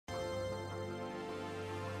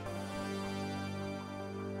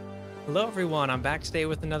Hello everyone, I'm back today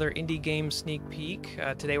with another indie game sneak peek.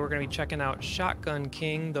 Today we're going to be checking out Shotgun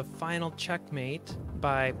King, the Final Checkmate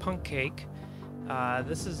by Punkcake.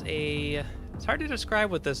 This is it's hard to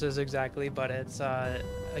describe what this is exactly, but it's a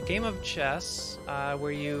game of chess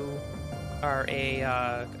where you are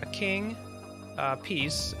a king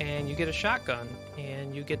piece and you get a shotgun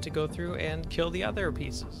and you get to go through and kill the other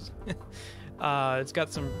pieces. It's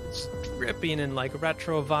got some stripping and like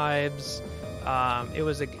retro vibes. It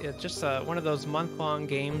was just one of those month-long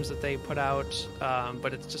games that they put out,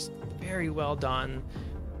 but it's just very well done.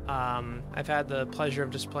 I've had the pleasure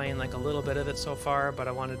of just playing like a little bit of it so far, but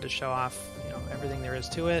I wanted to show off, everything there is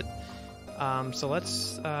to it. So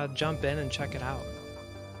let's jump in and check it out.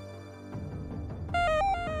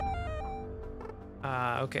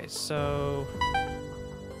 Okay, so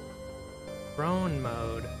throne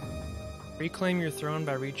mode. Reclaim your throne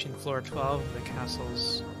by reaching floor 12 of the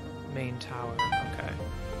castle's main tower. Okay.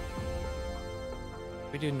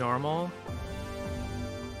 We do normal.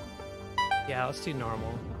 Yeah, let's do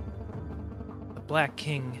normal. The Black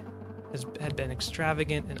King had been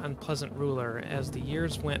extravagant and unpleasant ruler. As the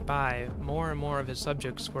years went by, more and more of his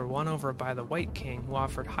subjects were won over by the White King, who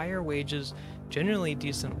offered higher wages, generally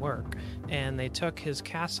decent work, and they took his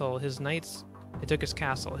castle. His knights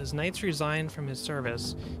resigned from his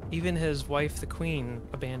service. Even his wife, the Queen,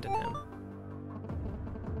 abandoned him.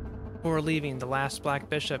 Before leaving, the last Black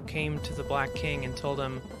Bishop came to the Black King and told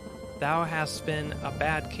him, "Thou hast been a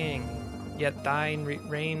bad king, yet thine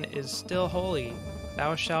reign is still holy.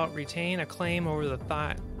 Thou shalt retain a claim over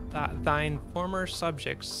thine former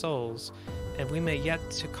subjects' souls, and we may yet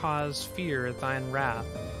to cause fear thine wrath.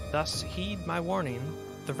 Thus heed my warning.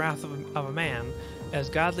 The wrath of a man, as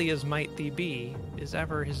godly as might thee be, is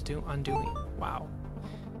ever his undoing." Wow.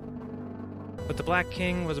 But the Black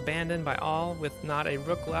King was abandoned by all, with not a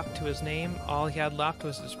rook left to his name. All he had left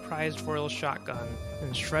was his prized royal shotgun,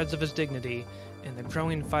 and shreds of his dignity, and the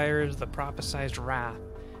growing fires of the prophesied wrath.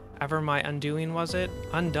 Ever my undoing was it?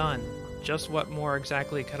 Undone. Just what more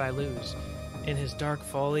exactly could I lose? In his dark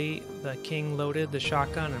folly, the king loaded the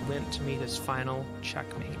shotgun and went to meet his final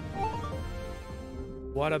checkmate.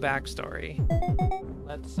 What a backstory.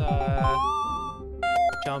 Let's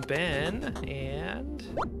jump in and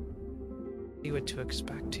see what to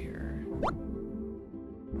expect here.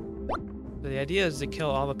 So the idea is to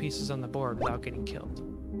kill all the pieces on the board without getting killed.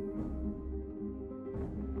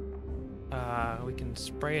 We can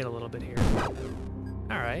spray it a little bit here.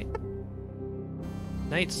 Alright.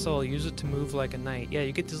 Knight's Soul, use it to move like a knight. Yeah,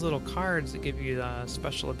 you get these little cards that give you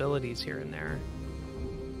special abilities here and there.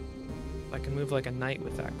 I can move like a knight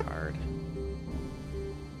with that card.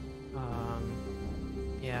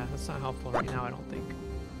 Yeah, that's not helpful right now, I don't think.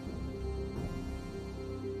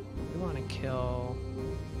 We want to kill...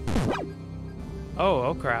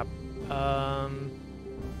 Oh crap.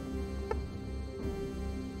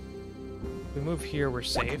 If we move here, we're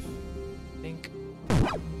safe, I think.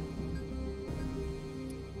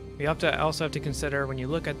 We also have to consider, when you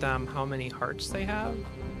look at them, how many hearts they have.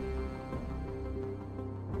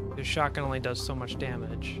 The shotgun only does so much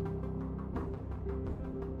damage.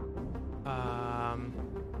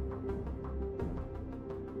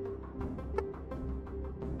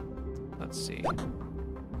 Let's see.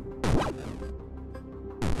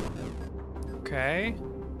 Okay.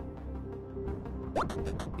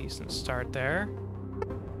 Decent start there.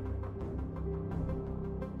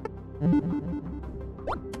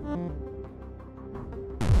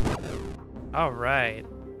 All right.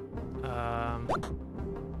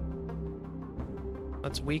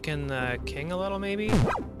 Let's weaken the king a little, maybe.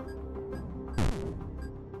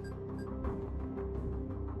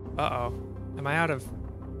 Uh-oh. Am I out of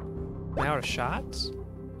shots?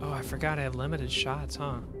 Oh, I forgot I have limited shots,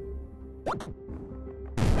 huh?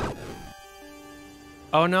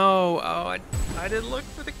 Oh no! Oh, I didn't look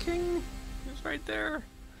for the king. He was right there.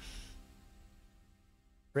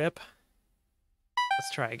 Rip.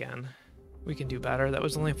 Let's try again. We can do better. That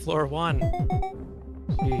was only floor 1.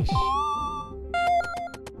 Sheesh.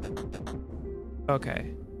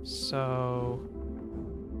 Okay, so...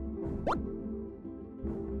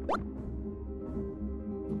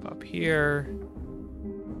 move up here.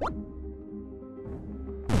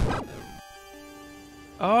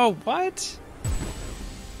 Oh, what?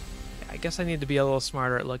 I guess I need to be a little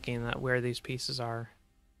smarter at looking at where these pieces are.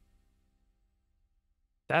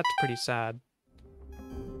 That's pretty sad.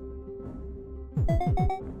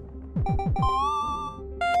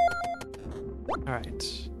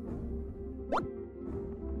 Alright.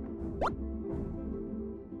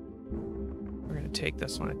 We're gonna take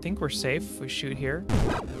this one. I think we're safe if we shoot here.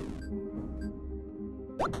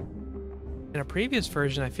 In a previous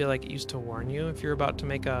version, I feel like it used to warn you if you're about to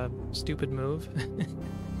make a stupid move.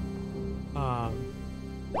 I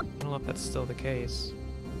don't know if that's still the case.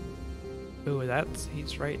 Ooh,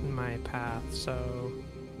 he's right in my path, so...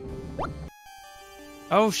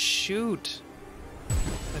 Oh, shoot!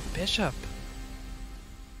 The bishop!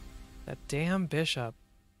 That damn bishop.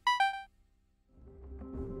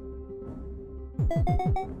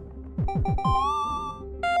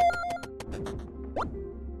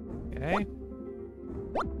 Okay.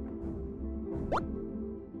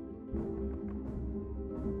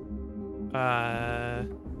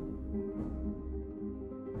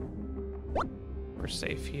 We're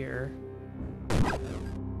safe here.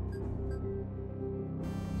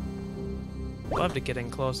 Love to get in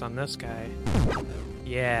close on this guy.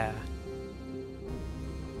 Yeah.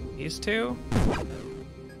 These two?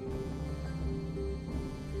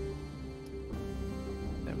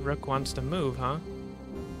 That rook wants to move, huh?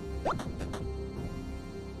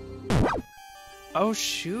 Oh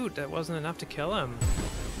shoot, that wasn't enough to kill him.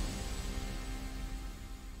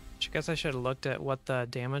 I guess I should have looked at what the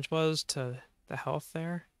damage was to the health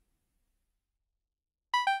there.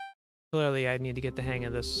 Clearly I need to get the hang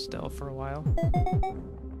of this still for a while.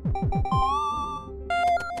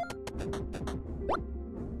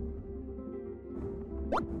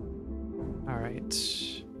 Alright.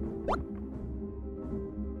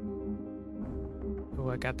 Oh,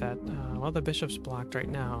 I got that. Well, the bishop's blocked right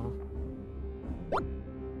now.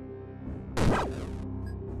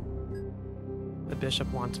 The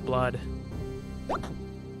bishop wants blood.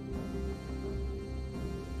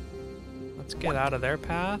 Let's get out of their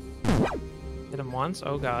path. Hit him once.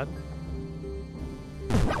 Oh god.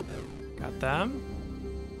 Got them.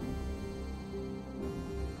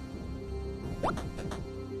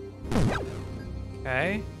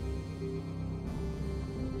 Okay.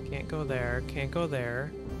 Can't go there. Can't go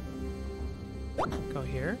there. Go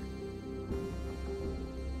here.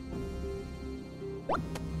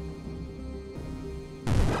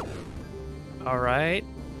 Alright.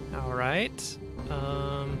 Alright.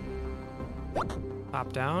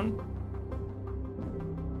 Pop down.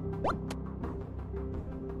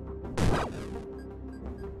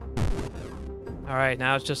 Alright,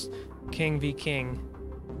 now it's just king v king.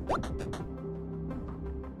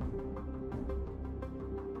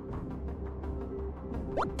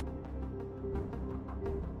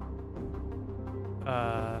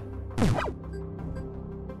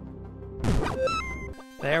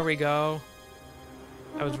 There we go.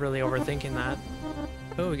 I was really overthinking that.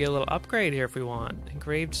 Oh, we get a little upgrade here if we want.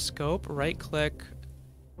 Engraved scope, right click,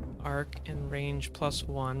 arc and range +1,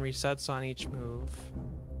 resets on each move.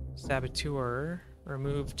 Saboteur,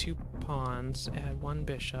 remove 2 pawns, add 1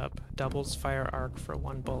 bishop, doubles fire arc for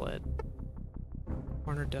 1 bullet.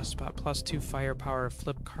 Corner despot, +2 firepower,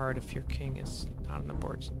 flip card if your king is not on the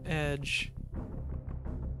board's edge.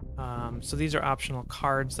 So these are optional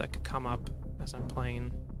cards that could come up as I'm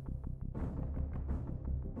playing.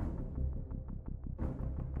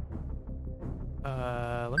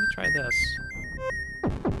 Let me try this.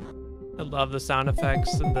 I love the sound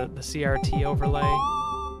effects and the CRT overlay.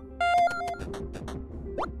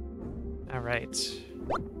 Alright.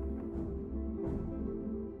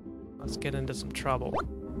 Let's get into some trouble.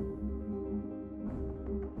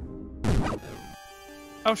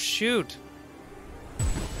 Oh shoot!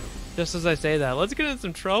 Just as I say that, let's get into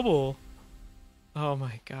some trouble. Oh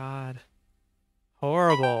my god.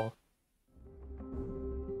 Horrible.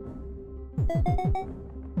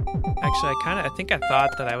 Actually, I think I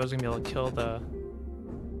thought that I was gonna be able to kill the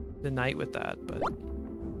knight with that, but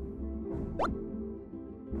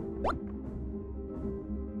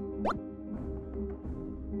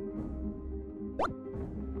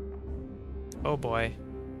oh boy.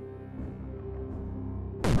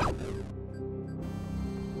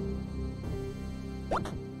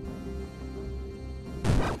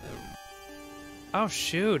 Oh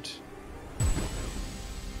shoot.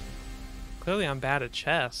 Clearly I'm bad at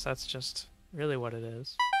chess. That's just really what it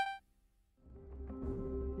is.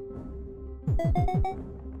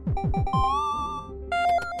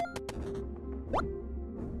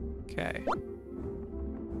 Okay.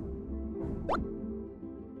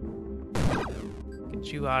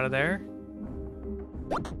 Get you out of there.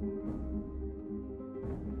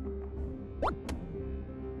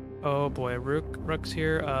 Oh boy, Rook's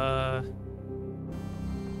here.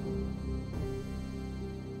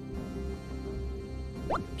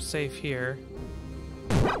 Safe here.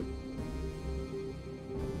 There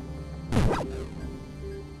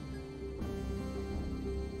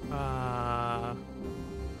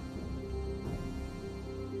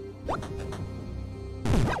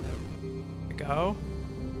we go.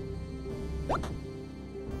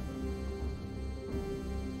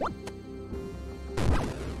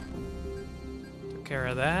 Took care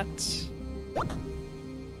of that.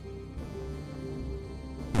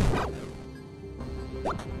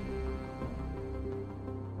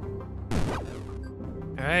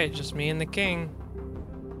 Alright, just me and the king.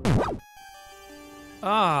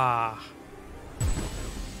 Ah.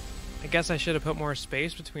 I guess I should have put more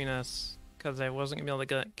space between us, because I wasn't going to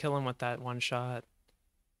be able to kill him with that one shot.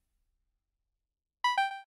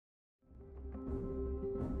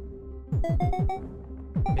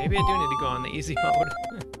 Maybe I do need to go on the easy mode.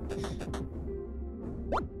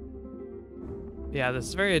 Yeah, this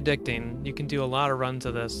is very addicting. You can do a lot of runs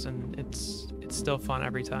of this, and it's still fun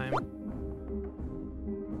every time.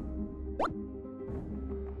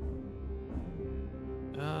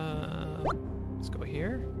 Let's go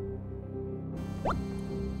here.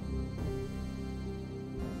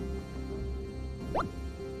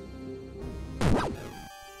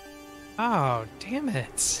 Oh, damn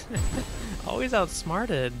it. Always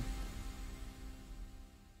outsmarted.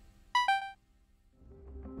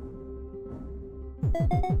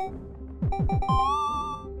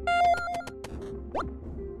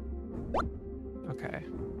 Okay.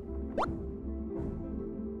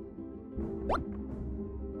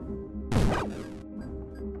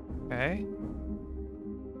 Okay.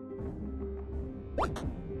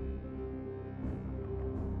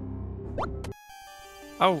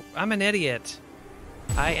 Oh, I'm an idiot.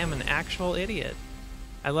 I am an actual idiot.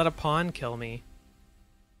 I let a pawn kill me.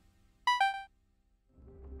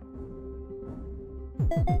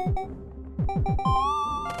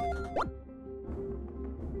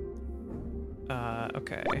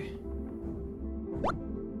 Okay.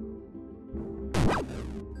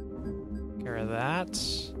 Care of that.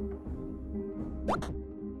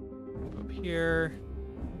 Up here.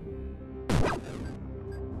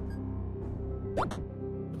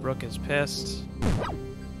 Rook is pissed.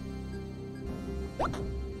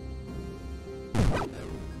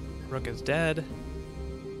 Rook is dead.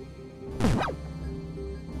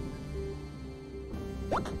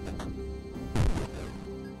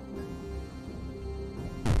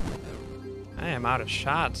 I am out of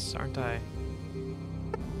shots, aren't I?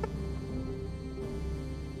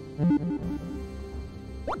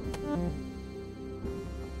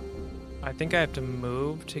 I think I have to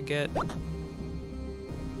move to get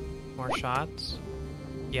more shots.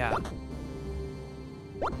 Yeah.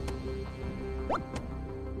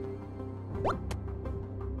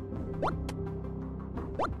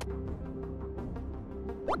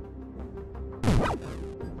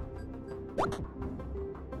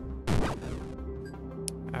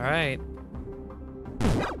 All right.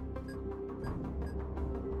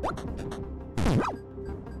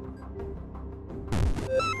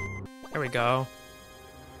 There we go.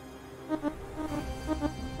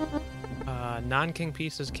 Non-king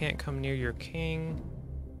pieces can't come near your king.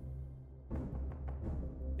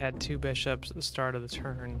 Add 2 bishops at the start of the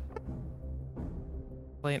turn.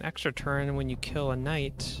 Play an extra turn when you kill a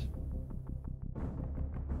knight.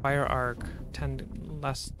 Fire arc, 10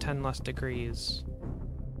 less degrees.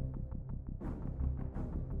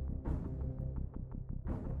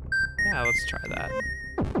 Yeah, let's try that.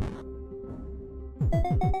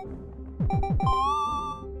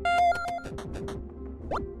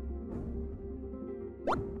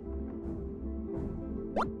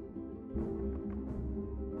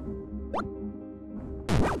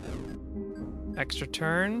 Extra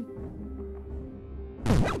turn.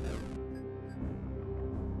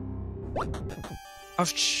 Oh,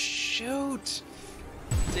 shoot!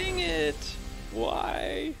 Dang it!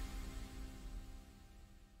 Why?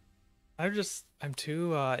 I'm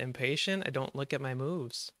too impatient. I don't look at my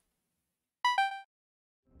moves.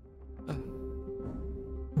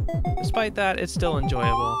 Despite that, it's still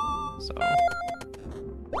enjoyable. So,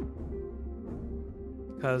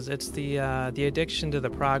 because it's the addiction to the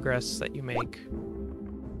progress that you make.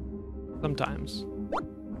 Sometimes.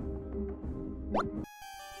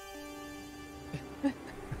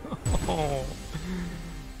 Oh.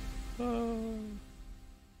 Oh.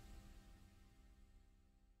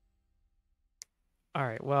 All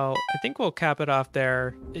right, well, I think we'll cap it off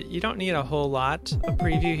there. You don't need a whole lot of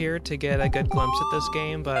preview here to get a good glimpse at this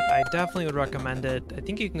game, but I definitely would recommend it. I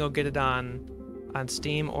think you can go get it on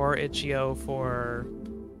Steam or itch.io for,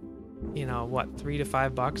 you know, what, $3 to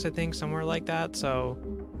 $5, I think, somewhere like that. So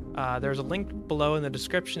there's a link below in the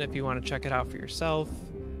description if you want to check it out for yourself.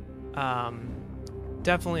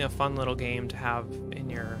 Definitely a fun little game to have in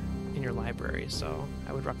your library, so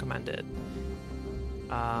I would recommend it.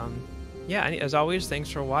 Yeah, as always, thanks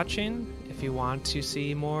for watching. If if you want to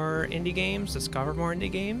see more indie games, discover more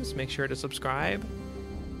indie games, make sure to subscribe.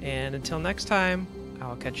 And until next time,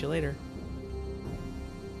 I'll catch you later.